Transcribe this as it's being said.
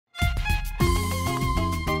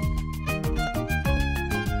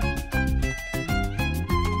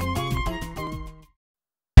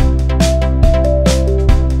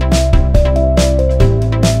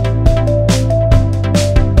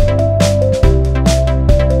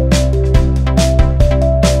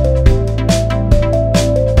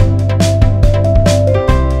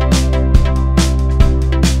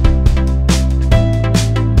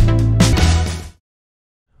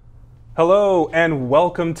and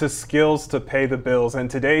welcome to Skills to Pay the Bills and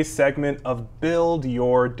today's segment of Build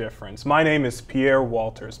Your Difference. My name is Pierre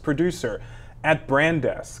Walters, producer at Brand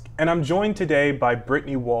Desk, and I'm joined today by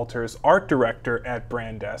Britney Walters, art director at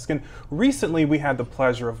Brand Desk. And recently we had the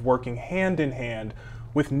pleasure of working hand in hand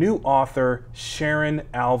with new author Sharyn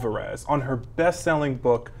Alvarez on her best-selling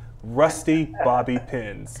book, Rusty Bobby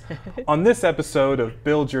Pins. On this episode of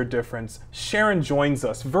Build Your Difference, Sharyn joins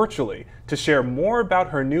us virtually to share more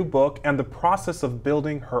about her new book and the process of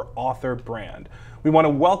building her author brand. We want to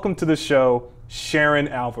welcome to the show Sharyn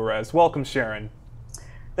Alvarez. Welcome, Sharyn.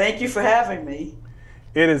 Thank you for having me.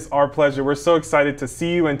 It is our pleasure. We're so excited to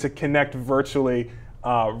see you and to connect virtually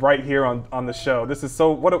right here on the show. This is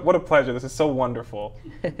so, what a pleasure. This is so wonderful.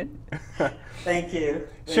 Thank you.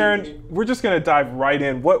 Sharyn, we're just going to dive right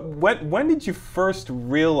in. When did you first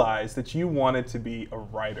realize that you wanted to be a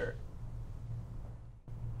writer?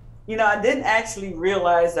 You know, I didn't actually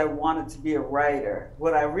realize I wanted to be a writer.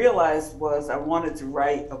 What I realized was I wanted to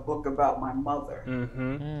write a book about my mother.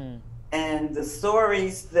 And the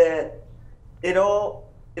stories that it all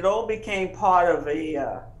became part of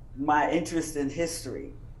my interest in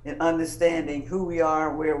history and understanding who we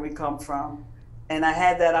are, where we come from. And I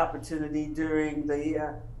had that opportunity during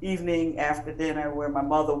the evening after dinner where my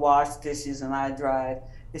mother washed dishes and I dried.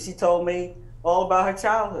 And she told me all about her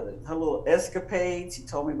childhood, her little escapades. She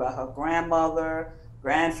told me about her grandmother,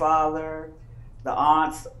 grandfather, the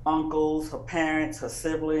aunts, uncles, her parents, her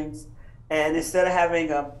siblings. And instead of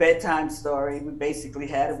having a bedtime story, we basically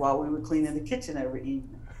had it while we were cleaning the kitchen every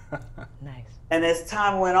evening. Nice. And as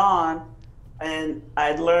time went on, and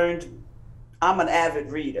I'd learned, I'm an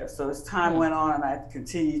avid reader, so as time went on, I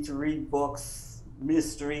continued to read books,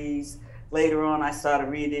 mysteries. Later on, I started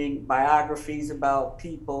reading biographies about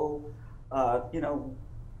people,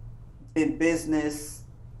 in business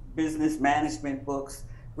management books,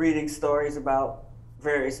 reading stories about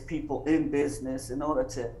various people in business. In order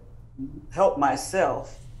to help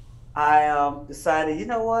myself, I decided, you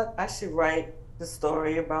know what, I should write the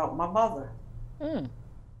story about my mother.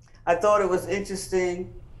 I thought it was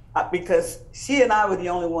interesting because she and I were the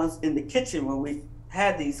only ones in the kitchen when we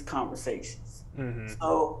had these conversations.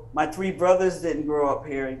 So my three brothers didn't grow up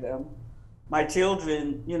hearing them. My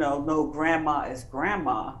children, know grandma as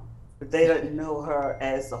grandma, but they didn't know her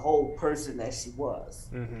as the whole person that she was.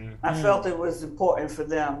 I felt it was important for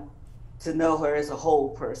them to know her as a whole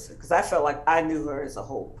person because I felt like I knew her as a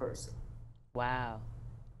whole person. Wow.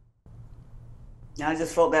 And I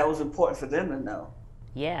just felt that was important for them to know.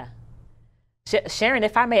 Yeah. Sharyn,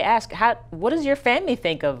 if I may ask, what does your family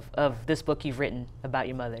think of this book you've written about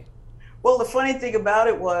your mother? Well, the funny thing about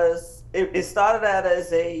it was it started out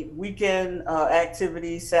as a weekend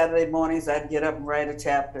activity. Saturday mornings, I'd get up and write a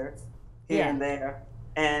chapter here and there.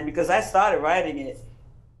 And because I started writing it,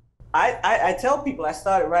 I tell people I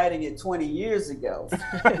started writing it 20 years ago.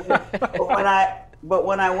 But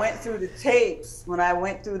when I went through the tapes, when I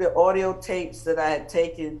went through the audio tapes that I had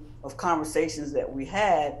taken of conversations that we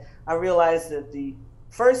had, I realized that the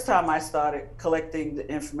first time I started collecting the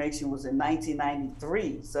information was in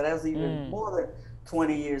 1993. So that was even more than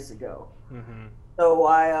 20 years ago. So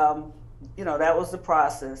that was the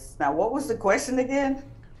process. Now, what was the question again?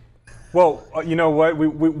 Well, you know what we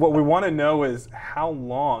want to know is how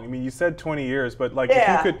long. I mean, you said 20 years, but like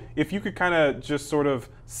if you could kind of just sort of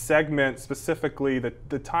segment specifically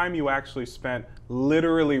the time you actually spent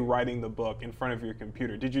literally writing the book in front of your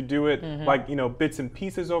computer. Did you do it like bits and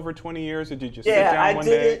pieces over 20 years, or did you just sit down one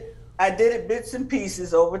day? I did it bits and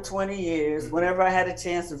pieces over 20 years. Whenever I had a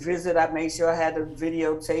chance to visit, I made sure I had a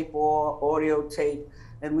videotape or audio tape,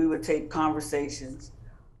 and we would tape conversations.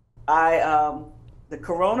 The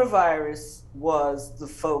coronavirus was the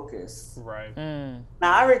focus. Right. Now,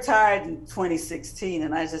 I retired in 2016,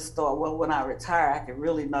 and I just thought, well, when I retire, I could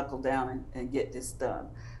really knuckle down and get this done.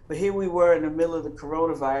 But here we were in the middle of the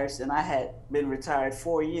coronavirus, and I had been retired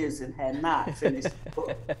 4 years and had not finished the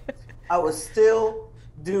book. I was still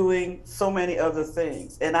doing so many other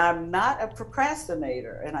things, and I'm not a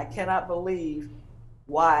procrastinator, and I cannot believe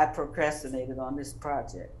why I procrastinated on this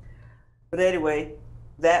project. But anyway,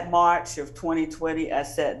 that March of 2020, I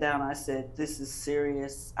sat down, I said, this is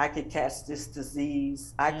serious. I could catch this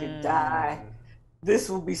disease. I could die. This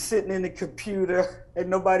will be sitting in the computer and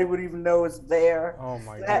nobody would even know it's there. Oh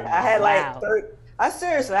my goodness. I had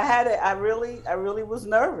I really was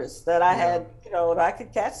nervous that I had, that I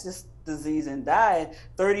could catch this disease and die.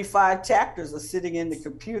 35 chapters are sitting in the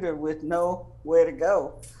computer with nowhere to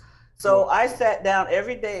go. So I sat down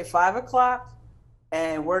every day at 5 o'clock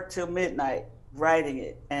and worked till midnight writing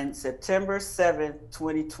it. And September 7th,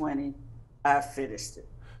 2020, I finished it.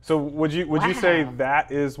 So would you Wow. say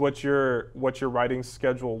that is what your writing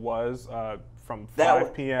schedule was, from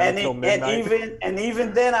 5 p.m. till midnight? And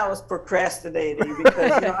even then I was procrastinating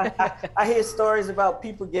because I hear stories about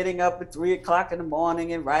people getting up at 3 o'clock in the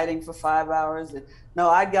morning and writing for 5 hours. And no,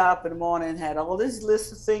 I got up in the morning and had all this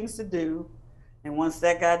list of things to do. And once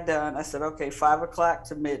that got done, I said, okay, 5 o'clock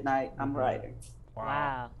to midnight, I'm writing.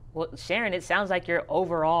 Wow. Well, Sharyn, it sounds like your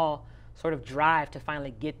overall sort of drive to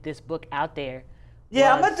finally get this book out there.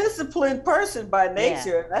 Yeah, I'm a disciplined person by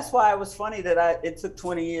nature. Yeah. That's why it was funny that it took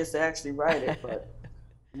 20 years to actually write it, but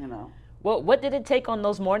Well, what did it take on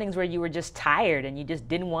those mornings where you were just tired and you just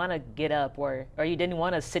didn't want to get up, or you didn't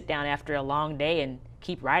want to sit down after a long day and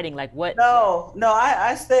keep writing? Like what? No,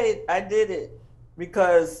 I stayed. I did it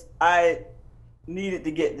because I needed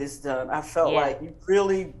to get this done. I felt like you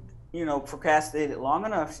really, procrastinated long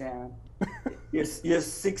enough, Sharyn. You're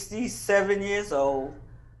 67 years old.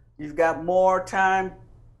 You've got more time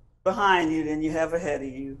behind you than you have ahead of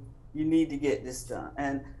you. You need to get this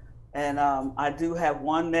done. And I do have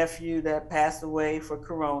one nephew that passed away for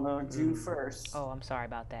Corona on June 1st. Oh, I'm sorry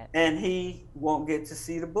about that. And he won't get to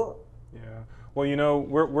see the book. Yeah. Well,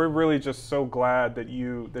 we're really just so glad that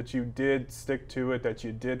you did stick to it, that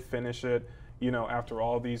you did finish it, after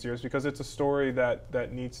all these years, because it's a story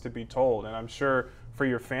that needs to be told. And I'm sure for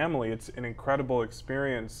your family, it's an incredible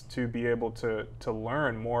experience to be able to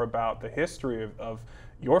learn more about the history of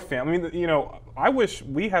your family. I mean, I wish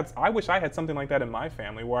I had something like that in my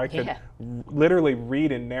family, where I could literally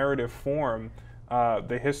read in narrative form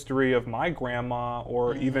the history of my grandma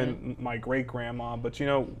or even my great grandma. But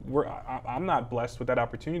I'm not blessed with that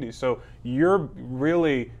opportunity. So you're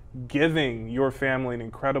really giving your family an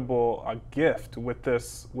incredible gift with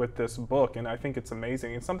this book, and I think it's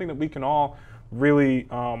amazing. It's something that we can all really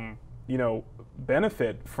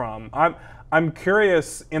benefit from. I'm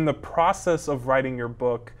curious, in the process of writing your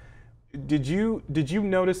book, did you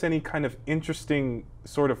notice any kind of interesting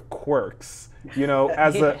sort of quirks,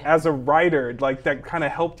 as a writer, like that kind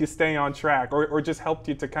of helped you stay on track, or just helped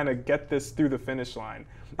you to kind of get this through the finish line?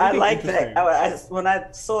 I like that. When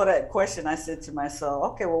I saw that question, I said to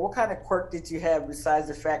myself, okay, well, what kind of quirk did you have besides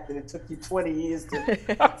the fact that it took you 20 years to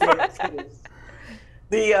get to this?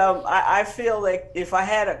 I feel like if I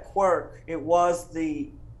had a quirk, it was the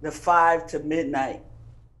 5 to midnight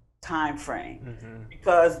time frame,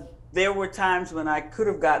 because there were times when I could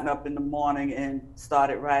have gotten up in the morning and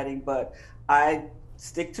started writing, but I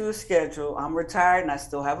stick to a schedule. I'm retired and I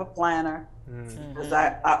still have a planner because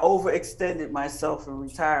I overextended myself in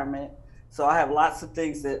retirement. So I have lots of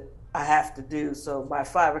things that I have to do. So by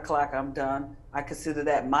 5 o'clock, I'm done. I consider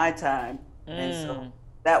that my time. And so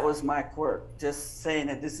that was my quirk, just saying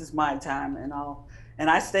that this is my time, and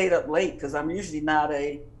I stayed up late because I'm usually not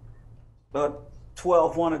a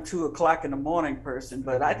 12, 1 or 2 o'clock in the morning person,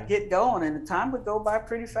 but I'd get going and the time would go by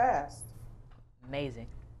pretty fast. Amazing.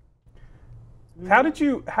 How did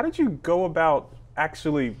you go about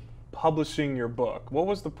actually publishing your book? What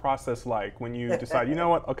was the process like when you decided, you know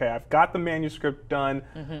what, okay, I've got the manuscript done,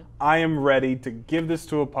 I am ready to give this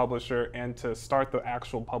to a publisher and to start the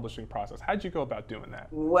actual publishing process? How did you go about doing that?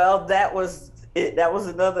 Well, that was it. That was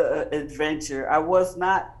another adventure. I was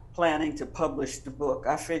not planning to publish the book.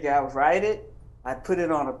 I figured I would write it, I'd put it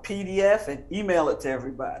on a PDF and email it to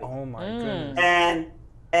everybody. Oh my goodness.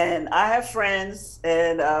 And I have friends,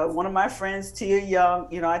 and one of my friends, Tia Young,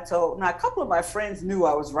 a couple of my friends knew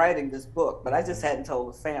I was writing this book, but I just hadn't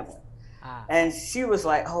told the family. And she was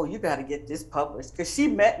like, oh, you got to get this published, because she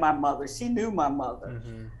met my mother. She knew my mother.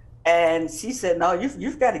 And she said, no,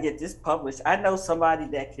 you've got to get this published. I know somebody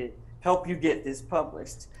that could help you get this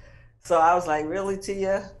published. So I was like, really,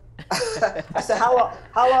 Tia? I said, how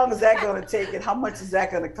long is that going to take, and how much is that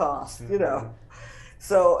going to cost?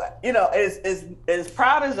 So, as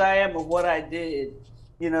proud as I am of what I did,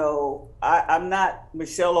 I'm not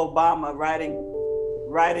Michelle Obama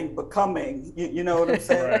writing Becoming, you know what I'm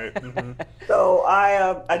saying? Right. So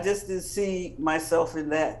I just didn't see myself in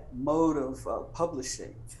that mode of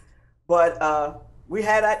publishing. But we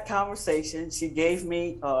had that conversation. She gave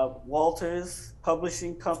me Walters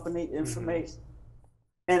Publishing Company information.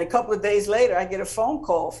 And a couple of days later, I get a phone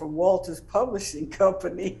call from Walters Publishing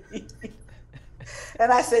Company.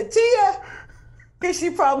 And I said, Tia, because she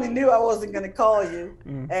probably knew I wasn't going to call you.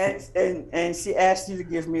 And she asked you to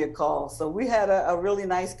give me a call. So we had a really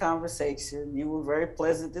nice conversation. You were very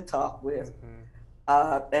pleasant to talk with.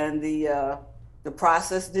 And the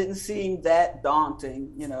process didn't seem that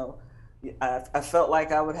daunting. I felt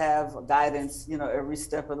like I would have guidance, every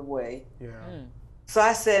step of the way. So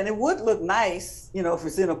I said, it would look nice, if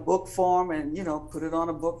it's in a book form and, put it on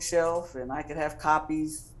a bookshelf and I could have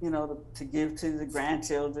copies, to give to the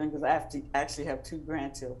grandchildren because I actually have 2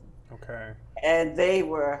 grandchildren. Okay. And they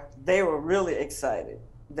were really excited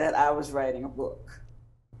that I was writing a book.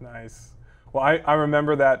 Nice. Well, I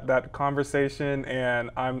remember that conversation, and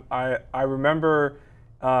I remember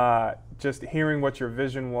just hearing what your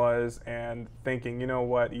vision was and thinking, you know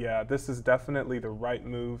what, yeah, this is definitely the right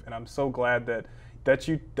move, and I'm so glad that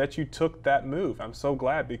you took that move. I'm so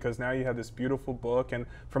glad, because now you have this beautiful book, and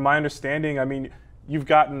from my understanding, I mean, you've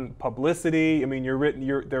gotten publicity. I mean,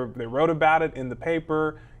 they wrote about it in the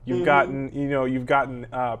paper. You've gotten, you've gotten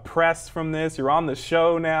press from this. You're on the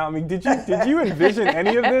show now. I mean, did you envision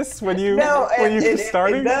any of this when you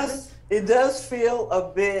started? It does feel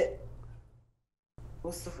a bit.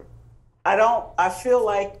 I feel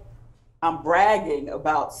like I'm bragging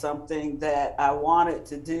about something that I wanted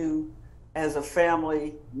to do as a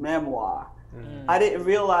family memoir. I didn't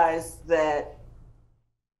realize that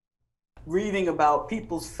reading about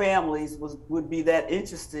people's families would be that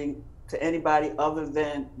interesting to anybody other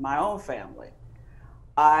than my own family.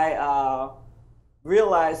 I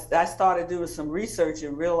started doing some research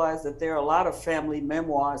and realized that there are a lot of family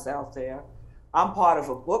memoirs out there. I'm part of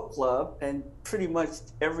a book club, and pretty much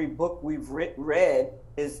every book we've read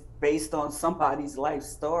is based on somebody's life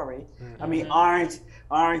story. I mean,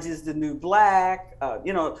 Orange is the New Black.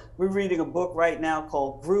 We're reading a book right now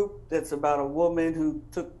called Group that's about a woman who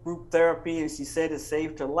took group therapy and she said it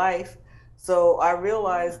saved her life. So I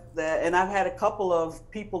realized that, and I've had a couple of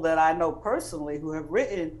people that I know personally who have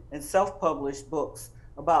written and self-published books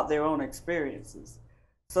about their own experiences.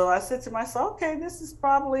 So I said to myself, okay, this is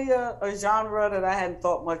probably a genre that I hadn't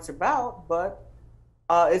thought much about, but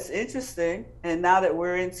it's interesting. And now that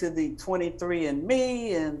we're into the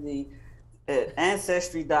 23andMe and the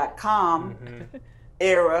Ancestry.com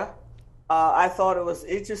era, I thought it was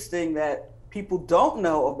interesting that people don't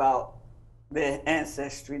know about their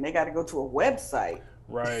ancestry and they got to go to a website.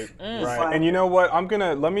 Right, right. And you know what?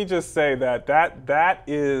 Let me just say that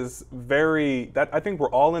is I think we're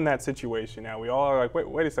all in that situation now. We all are like,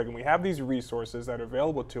 wait a second, we have these resources that are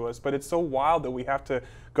available to us, but it's so wild that we have to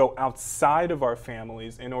go outside of our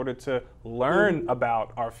families in order to learn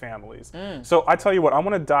about our families. So I tell you what, I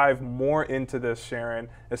want to dive more into this, Sharyn,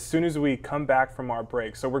 as soon as we come back from our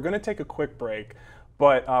break. So we're going to take a quick break.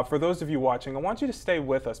 But for those of you watching, I want you to stay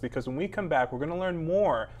with us, because when we come back, we're going to learn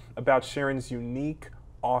more about Sharyn's unique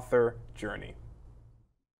author journey.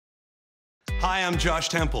 Hi, I'm Josh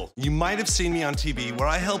Temple. You might have seen me on TV where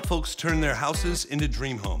I help folks turn their houses into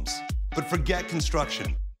dream homes. But forget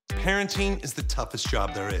construction. Parenting is the toughest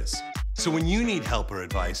job there is. So when you need help or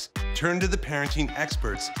advice, turn to the parenting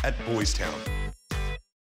experts at Boys Town.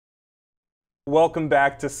 Welcome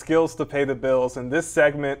back to Skills to Pay the Bills and this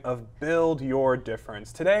segment of Build Your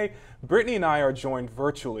Difference. Today, Britney and I are joined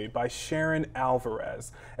virtually by Sharyn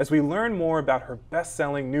Alvarez as we learn more about her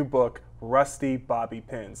best-selling new book, Rusty Bobby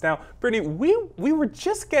Pins. Now, Britney, we were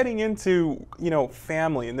just getting into,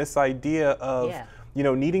 family and this idea of,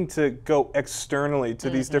 needing to go externally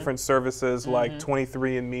to these different services like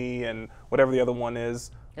 23andMe and whatever the other one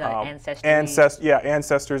is.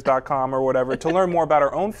 Ancestors.com or whatever, to learn more about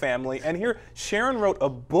our own family. And here, Sharyn wrote a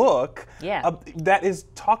book that is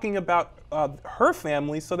talking about her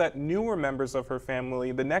family, so that newer members of her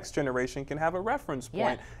family, the next generation, can have a reference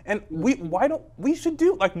point. And we should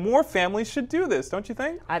do, more families should do this, don't you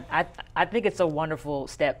think? I think it's a wonderful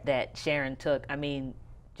step that Sharyn took. I mean,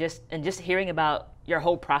 just hearing about your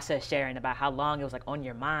whole process, Sharyn, about how long it was on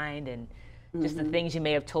your mind, and just the things you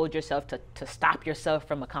may have told yourself to stop yourself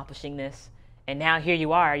from accomplishing this. And now here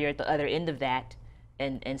you are, you're at the other end of that,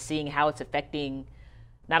 and seeing how it's affecting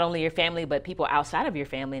not only your family, but people outside of your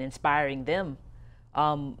family and inspiring them.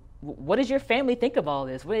 What does your family think of all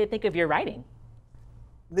this? What do they think of your writing?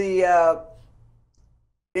 Like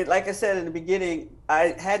I said in the beginning,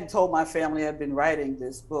 I hadn't told my family I'd been writing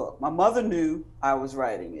this book. My mother knew I was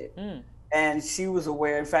writing it. And she was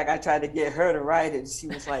aware. In fact, I tried to get her to write it. She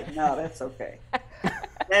was like, no, that's okay.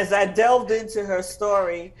 As I delved into her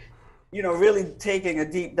story, really taking a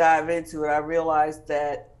deep dive into it, I realized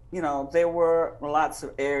that, there were lots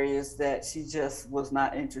of areas that she just was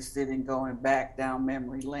not interested in going back down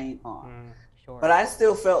memory lane on. Sure. But I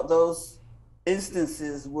still felt those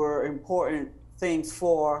instances were important things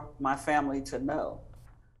for my family to know.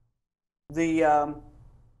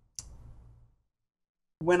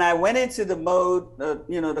 When I went into the mode,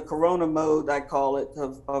 the Corona mode, I call it,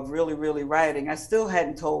 of really, really writing, I still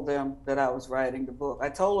hadn't told them that I was writing the book. I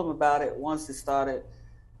told them about it once it started.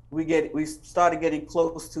 We started getting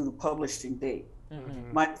close to the publishing date.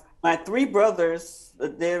 My three brothers,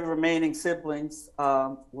 their remaining siblings,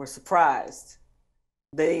 were surprised.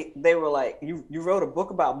 They were like, you wrote a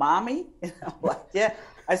book about mommy? And I'm like, yeah.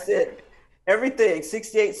 I said, everything,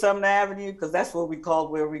 68 Sumner Avenue, because that's what we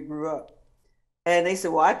called where we grew up. And they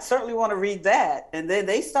said, well, I certainly want to read that. And then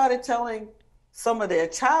they started telling some of their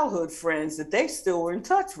childhood friends that they still were in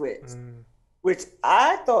touch with, which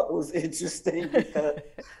I thought was interesting because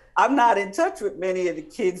I'm not in touch with many of the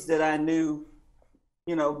kids that I knew,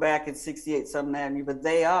 you know, back in 68 Sumner Avenue, but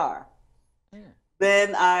they are. Yeah.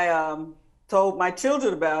 Then I told my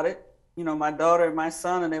children about it, you know, my daughter and my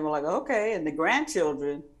son, and they were like, okay. And the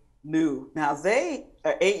grandchildren knew. Now they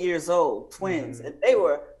are 8 years old, twins, and they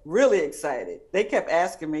were really excited. They kept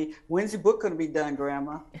asking me, when's your book going to be done,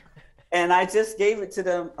 Grandma? And I just gave it to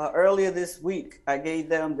them earlier this week. I gave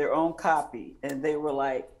them their own copy, and they were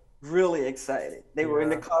like really excited. They were in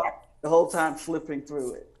the car the whole time flipping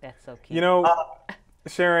through it. That's so cute. You know,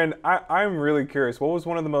 Sharyn, I'm really curious. What was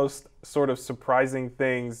one of the most sort of surprising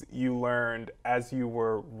things you learned as you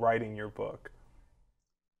were writing your book?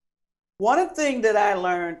 One thing that I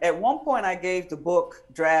learned, at one point I gave the book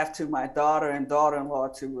draft to my daughter and daughter-in-law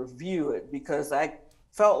to review it because I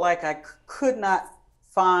felt like I could not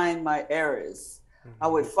find my errors. I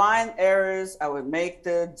would find errors, I would make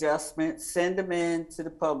the adjustments, send them in to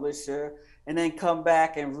the publisher, and then come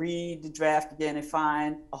back and read the draft again and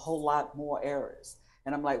find a whole lot more errors.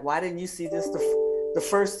 And I'm like, why didn't you see this the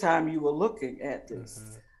first time you were looking at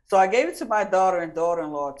this? So I gave it to my daughter and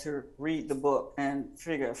daughter-in-law to read the book and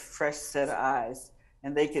figure a fresh set of eyes,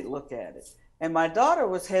 and they could look at it. And my daughter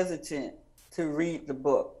was hesitant to read the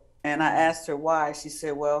book. And I asked her why. She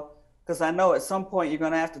said, well, because I know at some point you're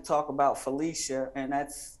going to have to talk about Felicia, and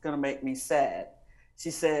that's going to make me sad.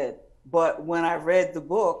 She said, but when I read the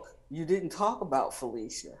book, you didn't talk about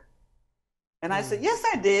Felicia. And I said, yes,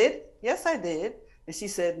 I did. Yes, I did. And she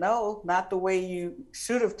said, no, not the way you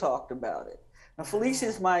should have talked about it. Now, Felicia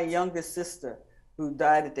is my youngest sister who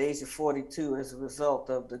died at the age of 42 as a result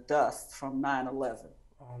of the dust from 9/11.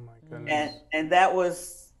 Oh my goodness. And that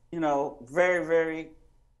was, you know, very, very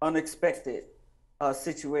unexpected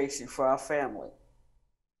situation for our family.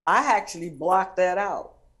 I actually blocked that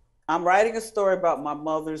out. I'm writing a story about my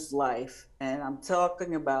mother's life, and I'm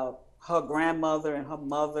talking about her grandmother and her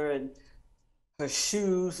mother and her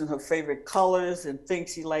shoes and her favorite colors and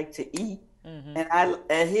things she liked to eat.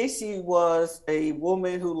 And here she was, a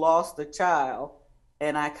woman who lost a child,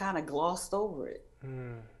 and I kind of glossed over it.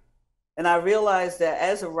 And I realized that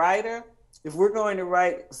as a writer, if we're going to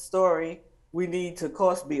write a story, we need to, of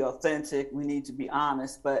course, be authentic. We need to be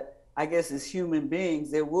honest. But I guess as human beings,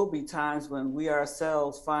 there will be times when we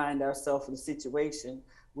ourselves find ourselves in a situation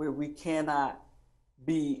where we cannot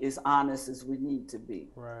be as honest as we need to be.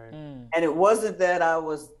 Right. And it wasn't that I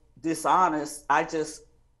was dishonest. I just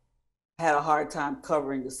had a hard time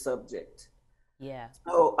covering the subject. Yeah.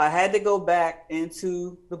 So I had to go back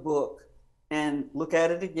into the book and look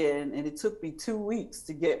at it again. And it took me 2 weeks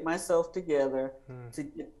to get myself together,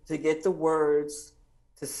 to get the words,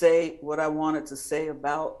 to say what I wanted to say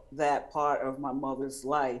about that part of my mother's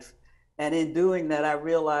life. And in doing that, I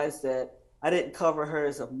realized that I didn't cover her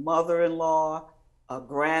as a mother-in-law, a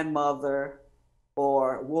grandmother,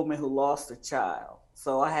 or a woman who lost a child.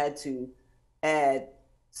 So I had to add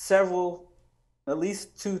several, at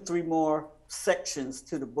least 2-3 more sections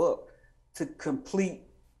to the book to complete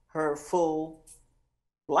her full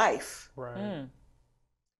life. Right.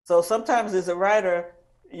 So sometimes as a writer,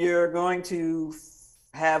 you're going to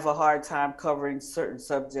have a hard time covering certain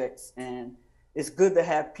subjects, and it's good to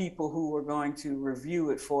have people who are going to review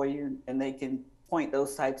it for you, and they can point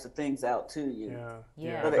those types of things out to you.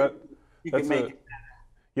 Yeah. So that you can make it.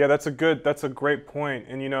 Yeah, that's a great point.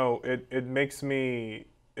 And you know, it makes me,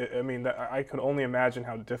 I mean, I could only imagine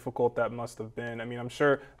how difficult that must have been. I mean, I'm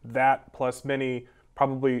sure that plus many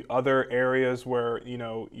probably other areas where, you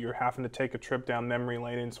know, you're having to take a trip down memory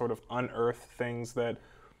lane and sort of unearth things that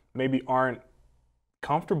maybe aren't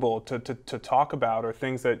comfortable to talk about, or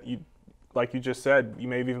things that you, like you just said, you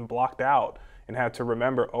may have even blocked out and had to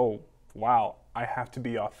remember, oh, wow, I have to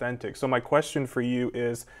be authentic. So my question for you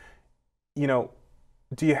is, you know,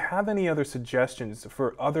 do you have any other suggestions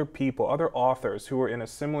for other people, other authors who are in a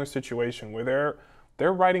similar situation where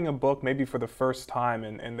they're writing a book maybe for the first time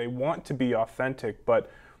and they want to be authentic, but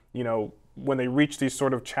you know, when they reach these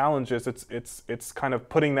sort of challenges, it's kind of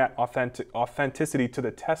putting that authenticity to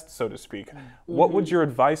the test, so to speak. What would your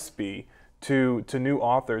advice be to new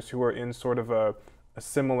authors who are in sort of a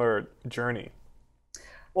similar journey?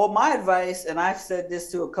 Well, my advice, and I've said this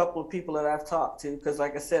to a couple of people that I've talked to, because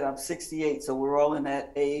like I said, I'm 68, so we're all in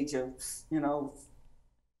that age of, you know,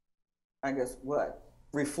 I guess what,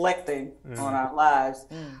 reflecting on our lives,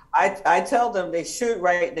 I tell them they should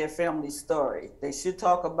write their family story. They should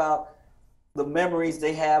talk about the memories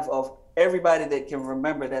they have of everybody that can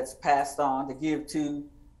remember that's passed on to give to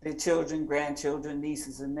their children, grandchildren,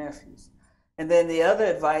 nieces, and nephews. And then the other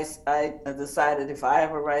advice, I decided if I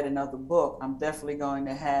ever write another book, I'm definitely going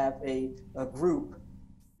to have a group,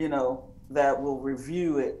 you know, that will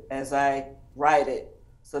review it as I write it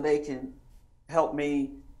so they can help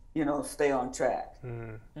me, you know, stay on track.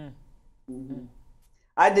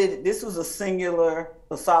 I did, this was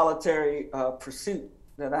a solitary pursuit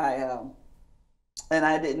that and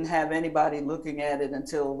I didn't have anybody looking at it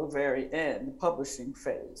until the very end, the publishing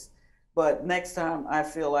phase. But next time, I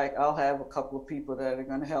feel like I'll have a couple of people that are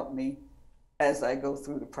going to help me as I go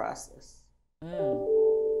through the process.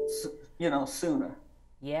 You know, sooner.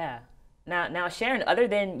 Yeah. Now, Sharyn, other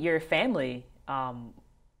than your family,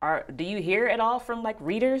 do you hear at all from like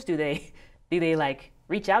readers? Do they like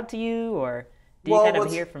reach out to you, or do you kind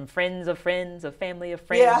of hear from friends of friends, of family of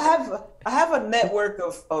friends? Yeah, I have a network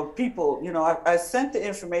of people. You know, I sent the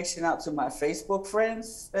information out to my Facebook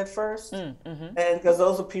friends at first, and because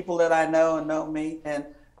those are people that I know and know me. And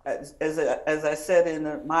as I said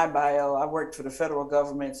in my bio, I worked for the federal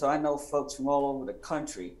government, so I know folks from all over the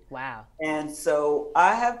country. Wow. And so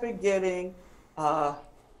I have been getting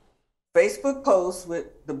Facebook posts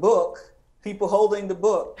with the book. People holding the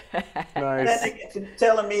book, nice. And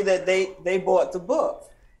telling me that they bought the book.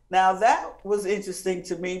 Now that was interesting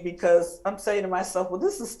to me because I'm saying to myself, well,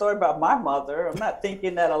 this is a story about my mother. I'm not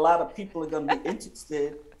thinking that a lot of people are going to be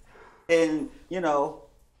interested in, you know,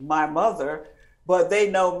 my mother, but they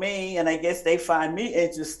know me, and I guess they find me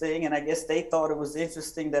interesting, and I guess they thought it was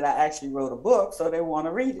interesting that I actually wrote a book, so they want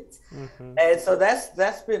to read it. And so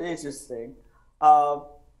that's been interesting.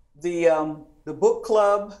 The book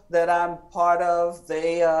club that I'm part of,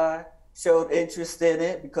 they showed interest in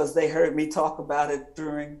it because they heard me talk about it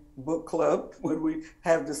during book club when we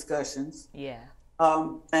have discussions. Yeah.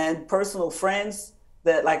 And personal friends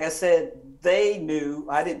that, like I said, they knew.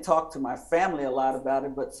 I didn't talk to my family a lot about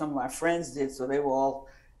it, but some of my friends did, so they were all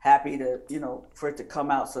happy to, you know, for it to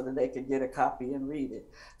come out so that they could get a copy and read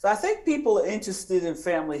it. So I think people are interested in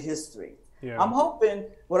family history. Yeah.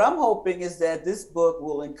 What I'm hoping is that this book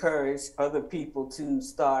will encourage other people to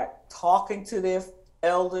start talking to their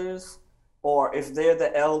elders, or if they're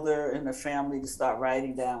the elder in the family, to start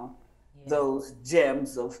writing down those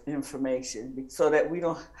gems of information so that we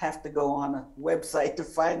don't have to go on a website to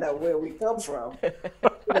find out where we come from. You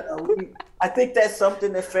know, I think that's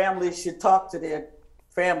something that families should talk to their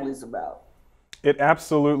families about. It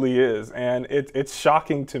absolutely is. And it's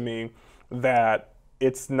shocking to me that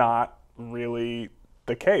it's not really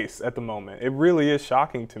the case at the moment. It really is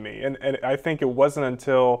shocking to me. And I think it wasn't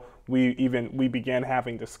until we began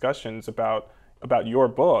having discussions about your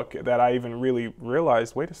book that I even really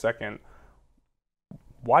realized, wait a second,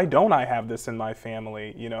 why don't I have this in my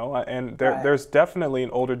family? You know, and there's definitely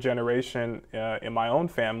an older generation in my own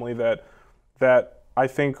family that I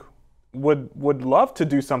think would love to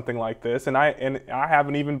do something like this, and I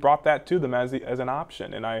haven't even brought that to them as an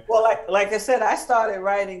option. And like I said, I started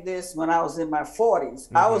writing this when I was in my 40s.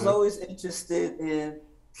 I was always interested in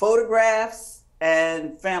photographs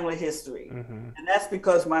and family history, and that's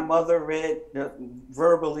because my mother read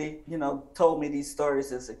verbally, you know, told me these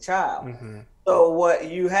stories as a child. So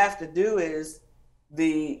what you have to do is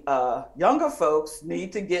the younger folks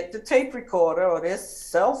need to get the tape recorder or their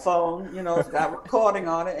cell phone, you know, it's got recording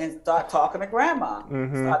on it, and start talking to grandma.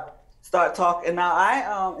 Start talking. And now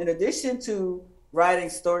I, in addition to writing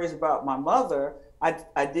stories about my mother,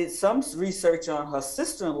 I did some research on her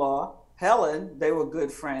sister-in-law, Helen. They were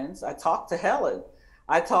good friends. I talked to Helen.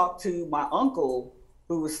 I talked to my uncle,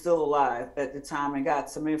 who was still alive at the time, and got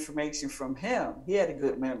some information from him. He had a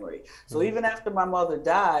good memory. So even after my mother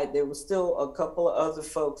died, there was still a couple of other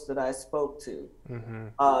folks that I spoke to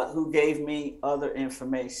who gave me other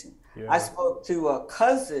information. I spoke to a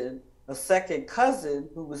second cousin,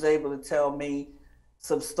 who was able to tell me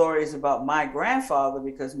some stories about my grandfather,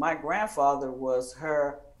 because my grandfather was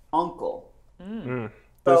her uncle.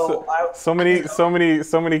 So many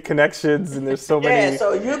connections, and there's so many. Yeah,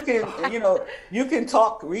 so you can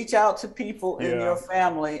reach out to people in your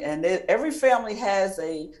family, and every family has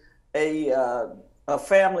a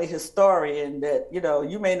family historian that, you know,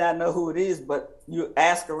 you may not know who it is, but you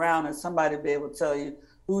ask around and somebody will be able to tell you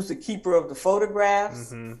who's the keeper of the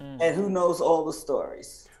photographs and who knows all the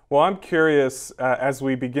stories. Well, I'm curious, as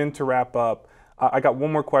we begin to wrap up, I got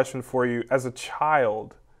one more question for you. As a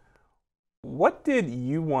child, what did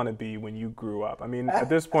you want to be when you grew up? I mean, at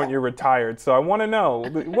this point, you're retired, so I want to know,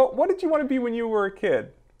 what did you want to be when you were a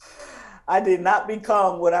kid? I did not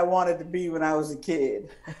become what I wanted to be when I was a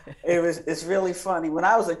kid. It's really funny. When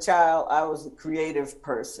I was a child, I was a creative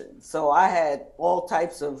person. So I had all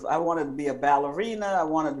types of, I wanted to be a ballerina. I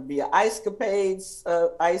wanted to be an ice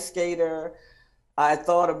skater. I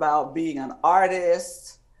thought about being an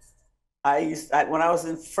artist. When I was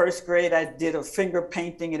in first grade, I did a finger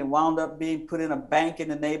painting and it wound up being put in a bank in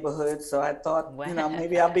the neighborhood. So I thought,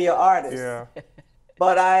 maybe I'll be an artist. Yeah.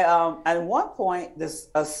 But at one point,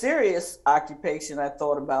 a serious occupation I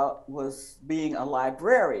thought about was being a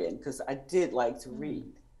librarian, because I did like to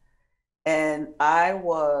read. And I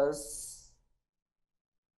was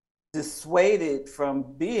dissuaded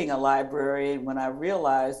from being a librarian when I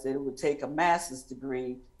realized that it would take a master's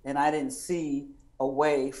degree, and I didn't see a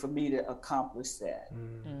way for me to accomplish that.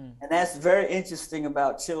 And that's very interesting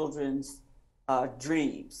about children's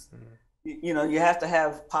dreams. You have to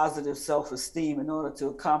have positive self-esteem in order to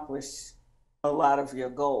accomplish a lot of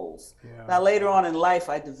your goals. Yeah. Now, later on in life,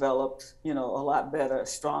 I developed, a lot better,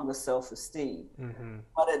 stronger self-esteem.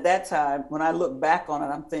 But at that time, when I look back on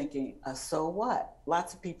it, I'm thinking, so what?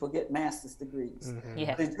 Lots of people get master's degrees.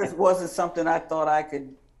 Yeah. It just wasn't something I thought I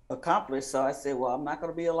could accomplish. So I said, well, I'm not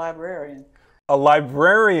going to be a librarian. A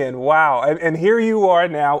librarian, wow. And here you are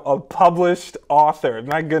now, a published author.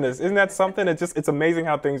 My goodness, isn't that something? It's amazing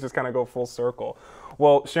how things just kind of go full circle.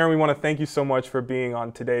 Well, Sharyn, we want to thank you so much for being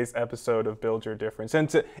on today's episode of Build Your Difference.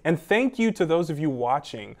 And thank you to those of you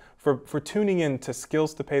watching for tuning in to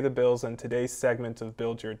Skills to Pay the Bills and today's segment of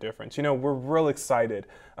Build Your Difference. We're real excited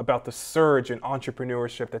about the surge in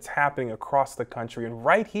entrepreneurship that's happening across the country and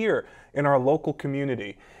right here in our local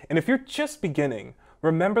community. And if you're just beginning,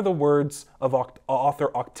 remember the words of author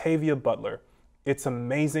Octavia Butler. It's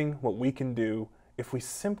amazing what we can do if we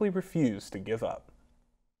simply refuse to give up.